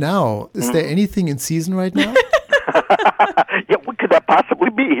season right now? Is there anything in season right now? Yeah, what could that possibly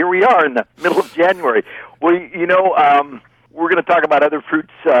be? Here we are in the middle of January. Well, we're going to talk about other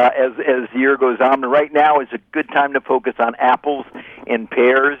fruits as the year goes on. And right now is a good time to focus on apples and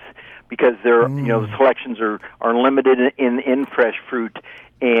pears because they're the selections are limited in fresh fruit.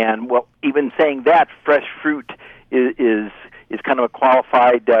 And well, even saying that, fresh fruit is kind of a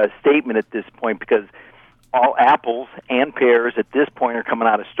qualified statement at this point because all apples and pears at this point are coming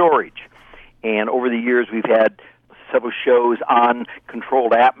out of storage. And over the years, we've had several shows on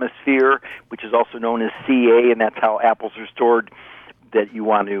controlled atmosphere, which is also known as CA, and that's how apples are stored that you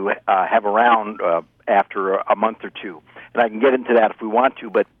want to have around after a month or two. And I can get into that if we want to,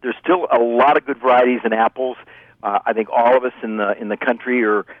 but there's still a lot of good varieties in apples. I think all of us in the country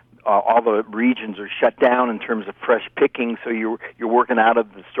are all the regions are shut down in terms of fresh picking, so you're working out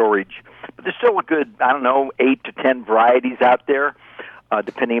of the storage. But there's still a good, 8 to 10 varieties out there,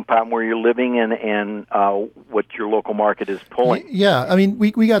 depending upon where you're living and what your local market is pulling. Yeah, I mean,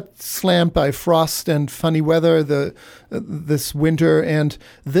 we got slammed by frost and funny weather this winter, and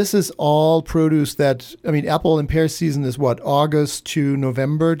this is all produce that, apple and pear season is what, August to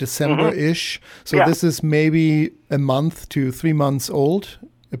November, December-ish? So Yeah. This is maybe a month to 3 months old,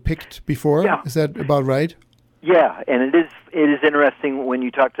 picked before? Yeah. Is that about right? Yeah, and it is interesting when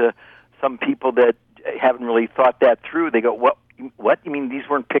you talk to some people that haven't really thought that through. They go, What? You mean these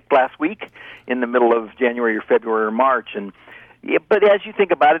weren't picked last week in the middle of January or February or March? And yeah, but as you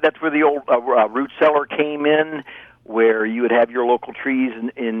think about it, that's where the old root cellar came in, where you would have your local trees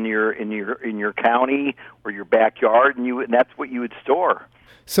in your county or your backyard, and that's what you would store.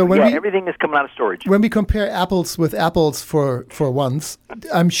 So everything is coming out of storage. When we compare apples with apples for once,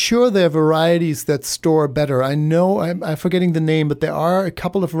 I'm sure there are varieties that store better. I know, I'm forgetting the name, but there are a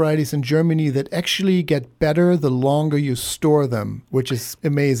couple of varieties in Germany that actually get better the longer you store them, which is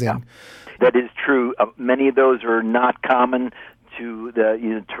amazing. Yeah, that is true. Many of those are not common to the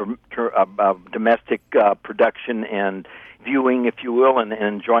domestic production and viewing, if you will, and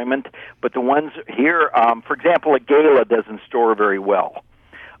enjoyment. But the ones here, for example, a Gala doesn't store very well.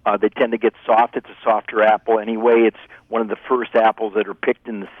 They tend to get soft. It's a softer apple anyway. It's one of the first apples that are picked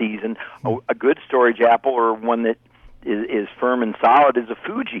in the season. A good storage apple, or one that is firm and solid, is a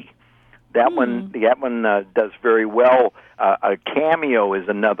Fuji. That one does very well. A Cameo is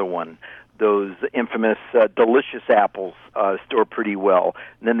another one. Those infamous delicious apples store pretty well.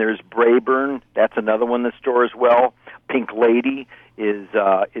 And then there's Braeburn. That's another one that stores well. Pink Lady is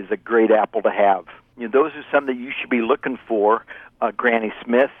a great apple to have. Those are some that you should be looking for. Granny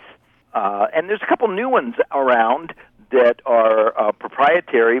Smith, and there's a couple new ones around that are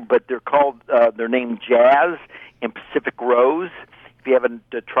proprietary, but they're named Jazz and Pacific Rose. If you haven't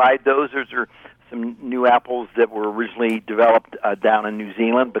tried those are some new apples that were originally developed down in New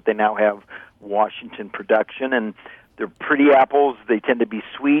Zealand, but they now have Washington production, and they're pretty apples. They tend to be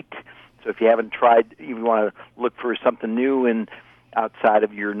sweet, so if you haven't tried, if you want to look for something new and outside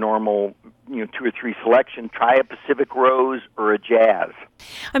of your normal 2 or 3 selection, try a Pacific Rose or a Jazz.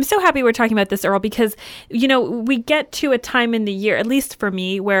 I'm so happy we're talking about this, Earl, because, we get to a time in the year, at least for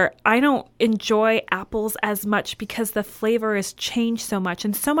me, where I don't enjoy apples as much because the flavor has changed so much.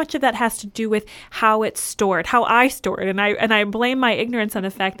 And so much of that has to do with how it's stored, how I store it. And I blame my ignorance on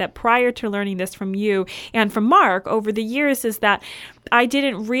the fact that prior to learning this from you and from Mark over the years is that I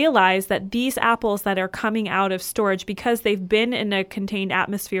didn't realize that these apples that are coming out of storage, because they've been in a contained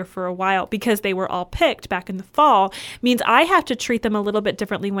atmosphere for a while, because they were all picked back in the fall, means I have to treat them a little bit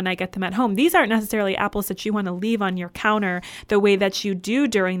differently when I get them at home. These aren't necessarily apples that you want to leave on your counter the way that you do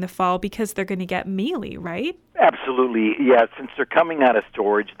during the fall because they're going to get mealy, right? Absolutely. Yeah, since they're coming out of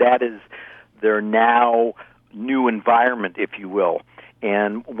storage, that is their now new environment, if you will.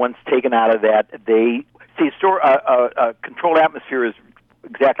 And once taken out of that, a controlled atmosphere is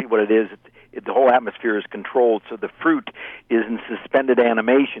exactly what it is. The whole atmosphere is controlled, so the fruit is in suspended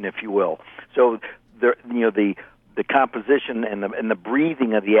animation, if you will. So the composition and the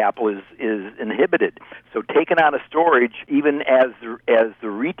breathing of the apple is inhibited. So taken out of storage, even as the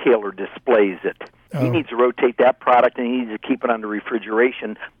retailer displays it, He needs to rotate that product, and he needs to keep it under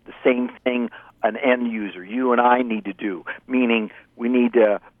refrigeration. The same thing an end user, you and I, need to do, meaning we need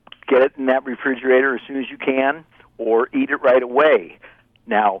to get it in that refrigerator as soon as you can or eat it right away.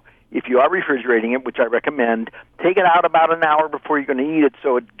 Now, if you are refrigerating it, which I recommend, take it out about an hour before you're going to eat it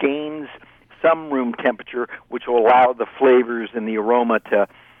so it gains some room temperature, which will allow the flavors and the aroma to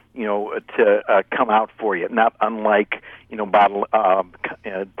come out for you. Not unlike,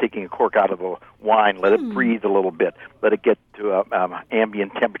 taking a cork out of a wine. Let it breathe a little bit. Let it get to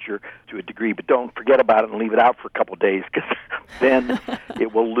ambient temperature to a degree. But don't forget about it and leave it out for a couple of days, because then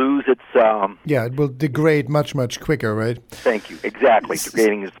it will lose its... it will degrade much, much quicker, right? Thank you. Exactly.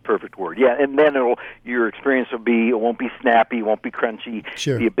 Degrading is the perfect word. Yeah, and then your experience will be, it won't be snappy, it won't be crunchy,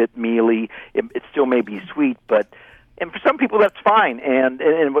 sure. Be a bit mealy. It still may be sweet, but... And for some people, that's fine. And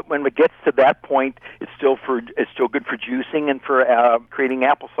when it gets to that point, it's still good for juicing and for creating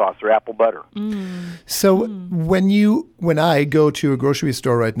applesauce or apple butter. So when I go to a grocery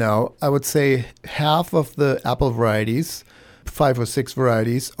store right now, I would say half of the apple varieties, 5 or 6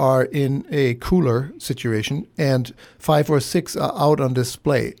 varieties, are in a cooler situation, and 5 or 6 are out on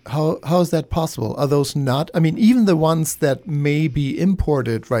display. How is that possible? Are those not? I mean, even the ones that may be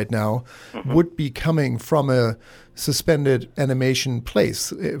imported right now would be coming from a suspended animation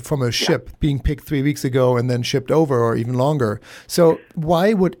place, from a ship being picked 3 weeks ago and then shipped over, or even longer. So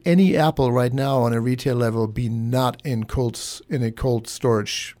why would any apple right now on a retail level be not in a cold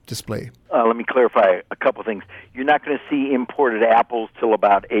storage display? Let me clarify a couple things. You're not going to see imported apples till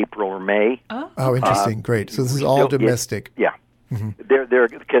about April or May. Oh, interesting. Great. So this is all domestic. Yeah. They're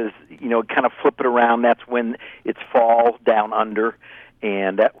because kind of flip it around. That's when it's fall down under.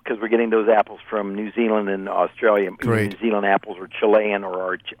 And that because we're getting those apples from New Zealand and Australia. Great. New Zealand apples are Chilean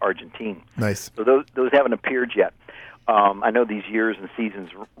or Argentine. Nice. So those haven't appeared yet. I know these years and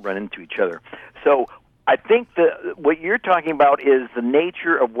seasons run into each other. So I think what you're talking about is the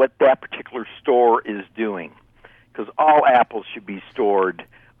nature of what that particular store is doing, because all apples should be stored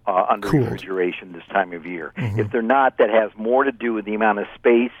under refrigeration this time of year. If they're not, that has more to do with the amount of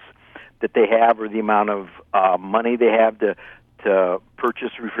space that they have or the amount of money they have to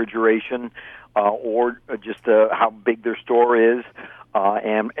purchase refrigeration, or just how big their store is,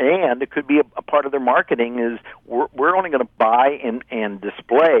 and it could be a part of their marketing is we're only going to buy and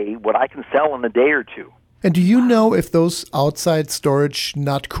display what I can sell in a day or two. And do you know if those outside storage,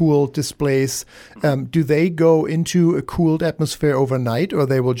 not cooled displays, do they go into a cooled atmosphere overnight, or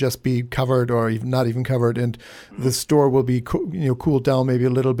they will just be covered or even not even covered, and the store will be cooled down maybe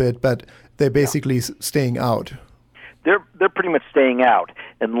a little bit, but they're basically staying out? They're pretty much staying out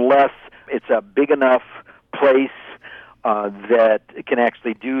unless it's a big enough place that can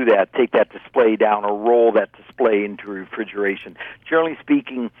actually do that, take that display down or roll that display into refrigeration. Generally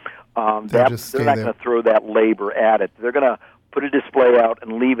speaking, they're not going to throw that labor at it. They're going to put a display out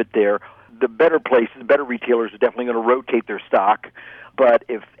and leave it there. The better places, the better retailers are definitely going to rotate their stock. But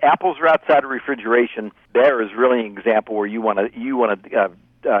if apples are outside of refrigeration, there is really an example where you want to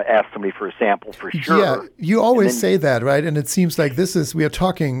ask somebody for a sample for sure. Yeah, you always say that, right? And it seems like we are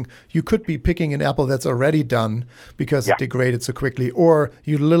talking, you could be picking an apple that's already done because it degraded so quickly, or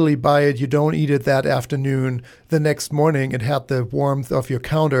you literally buy it, you don't eat it that afternoon, the next morning it had the warmth of your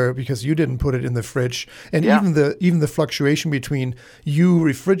counter because you didn't put it in the fridge. And even the fluctuation between you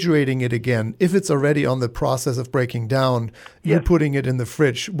refrigerating it again, if it's already on the process of breaking down, you putting it in the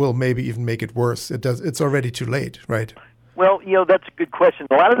fridge will maybe even make it worse. It's already too late, right? Well, that's a good question.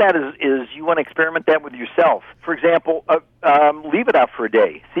 A lot of that is you want to experiment that with yourself. For example, leave it out for a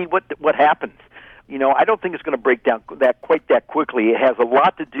day. See what happens. I don't think it's going to break down quite that quickly. It has a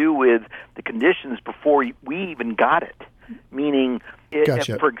lot to do with the conditions before we even got it. Meaning,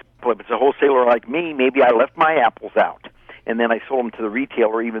 Gotcha. For example, if it's a wholesaler like me, maybe I left my apples out, and then I sold them to the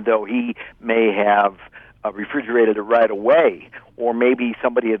retailer, even though he may have refrigerated it right away, or maybe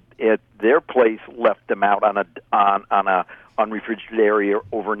somebody at their place left them out on a unrefrigerated area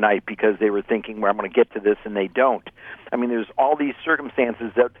overnight because they were thinking, well, I'm going to get to this, and they don't. I mean, there's all these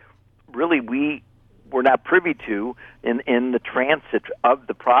circumstances that really we were not privy to in the transit of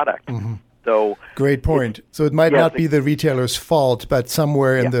the product. So great point. So it might not be the retailer's fault, but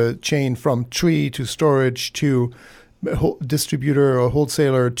somewhere in the chain from tree to storage to distributor or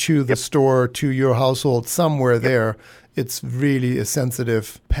wholesaler to the store to your household, somewhere there, it's really a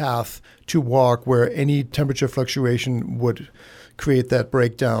sensitive path to walk where any temperature fluctuation would create that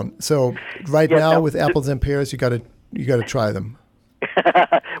breakdown. So now with apples and pears, you got to try them.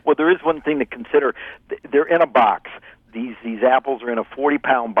 Well, there is one thing to consider. They're in a box. These apples are in a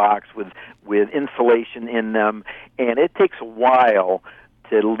 40-pound box with insulation in them, and it takes a while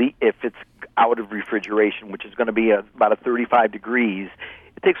if it's out of refrigeration, which is going to be about 35 degrees.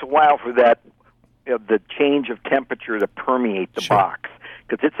 It takes a while for that, the change of temperature to permeate the box,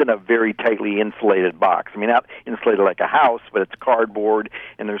 because it's in a very tightly insulated box. I mean, not insulated like a house, but it's cardboard,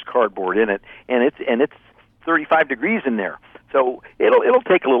 and there's cardboard in it, and it's 35 degrees in there. So it'll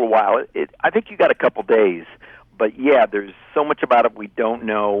take a little while. I think you got a couple days, but yeah, there's so much about it we don't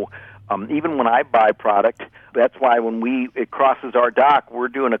know. Even when I buy product, that's why when it crosses our dock, we're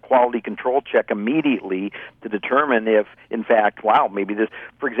doing a quality control check immediately to determine if, in fact, maybe this,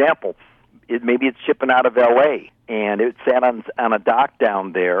 for example, maybe it's shipping out of L.A., and it sat on a dock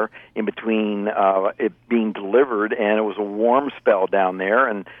down there in between it being delivered, and it was a warm spell down there,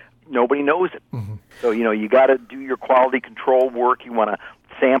 and nobody knows it. Mm-hmm. So, you got to do your quality control work. You want to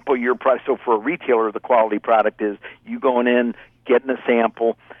sample your product. So for a retailer, the quality product is you going in, getting a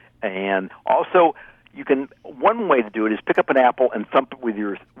sample, and also one way to do it is pick up an apple and thump it with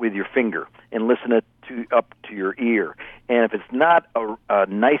your finger and listen it up to your ear. And if it's not a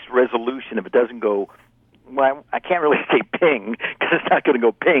nice resolution, if it doesn't go, well, I can't really say ping because it's not going to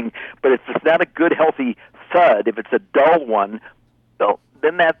go ping, but if it's not a good, healthy thud, if it's a dull one,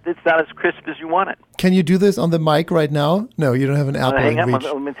 then it's not as crisp as you want it. Can you do this on the mic right now? No, you don't have an apple hang in on, reach.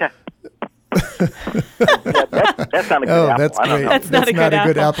 let me check. That's not a good apple. That's great. That's not a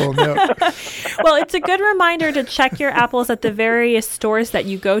good apple. No. Well, it's a good reminder to check your apples at the various stores that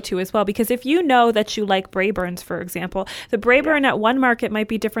you go to as well, because if you know that you like Braeburns, for example, the Braeburn at one market might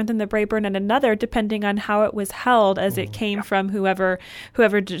be different than the Braeburn at another, depending on how it was held as it came from whoever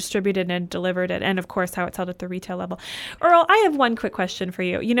distributed and delivered it, and of course how it's held at the retail level. Earl, I have one quick question for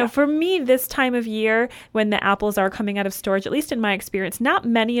you. For me, this time of year when the apples are coming out of storage, at least in my experience, not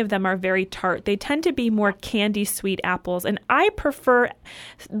many of them are very tart. They tend to be more candy sweet apples, and I prefer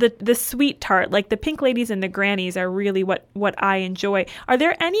the sweet tart. Like the Pink Ladies and the Grannies are really what I enjoy. Are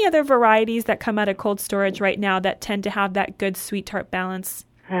there any other varieties that come out of cold storage right now that tend to have that good sweet tart balance?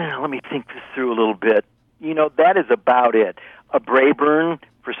 Let me think this through a little bit. That is about it. A Braeburn,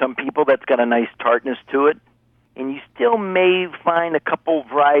 for some people, that's got a nice tartness to it, and you still may find a couple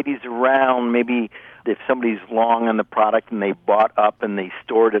varieties around. Maybe if somebody's long on the product and they bought up and they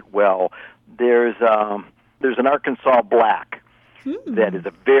stored it well. There's an Arkansas Black that is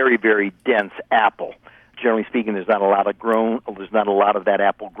a very, very dense apple. Generally speaking, there's not a lot of that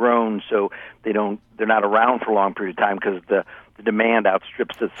apple grown, so they're not around for a long period of time because the demand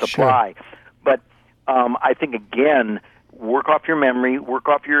outstrips the supply. Sure. But I think, again, work off your memory, work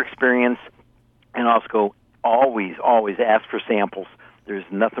off your experience, and also always ask for samples. There's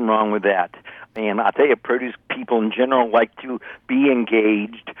nothing wrong with that. And I'll tell you, produce people in general like to be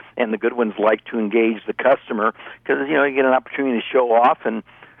engaged, and the good ones like to engage the customer because, you get an opportunity to show off and,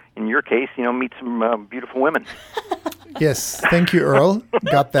 in your case, meet some beautiful women. Yes, thank you, Earl.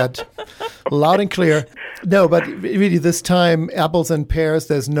 Got that loud and clear. No, but really this time, apples and pears,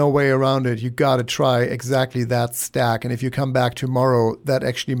 there's no way around it. You got to try exactly that stack. And if you come back tomorrow, that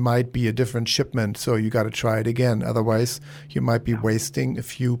actually might be a different shipment. So you got to try it again. Otherwise, you might be wasting a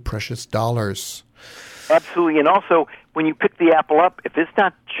few precious dollars. Absolutely. And also, when you pick the apple up, if it's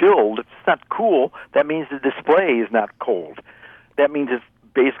not chilled, if it's not cool, that means the display is not cold. That means it's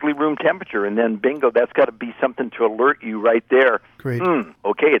basically room temperature, and then bingo, that's got to be something to alert you right there. Great.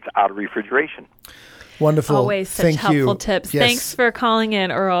 Okay, it's out of refrigeration. Wonderful. Always such helpful tips. Yes. Thanks for calling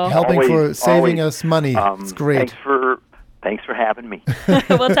in, Earl. Helping for saving us money. It's great. Thanks for having me.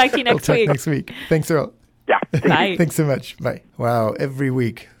 We'll talk to you next week. Next week. Thanks, Earl. Yeah. Bye. Thanks so much. Bye. Wow, every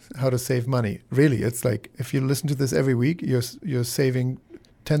week, how to save money. Really, it's like if you listen to this every week, you're saving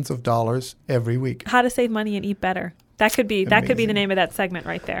tens of dollars every week. How to save money and eat better. That could be the name of that segment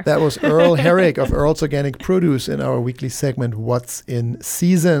right there. That was Earl Herrick of Earl's Organic Produce in our weekly segment, What's in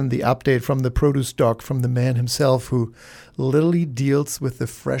Season? The update from the produce doc from the man himself who literally deals with the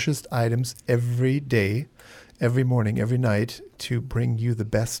freshest items every day, every morning, every night to bring you the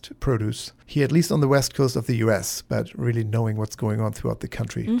best produce. Here, at least on the west coast of the U.S., but really knowing what's going on throughout the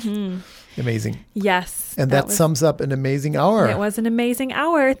country. Mm-hmm. Amazing. Yes. And that sums up an amazing hour. It was an amazing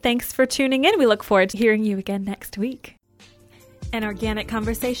hour. Thanks for tuning in. We look forward to hearing you again next week. An Organic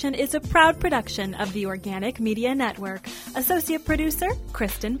Conversation is a proud production of the Organic Media Network. Associate producer,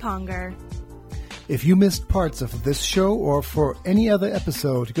 Kristen Ponger. If you missed parts of this show or for any other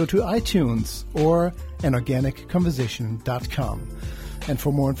episode, go to iTunes or anorganicconversation.com. And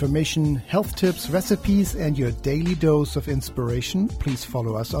for more information, health tips, recipes, and your daily dose of inspiration, please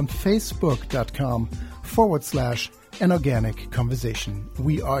follow us on facebook.com/An Organic Conversation.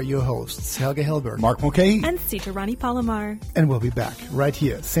 We are your hosts, Helge Hellberg, Mark Mulcahy, and Sita Rani Palomar. And we'll be back right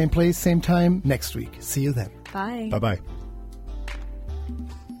here, same place, same time, next week. See you then. Bye. Bye-bye.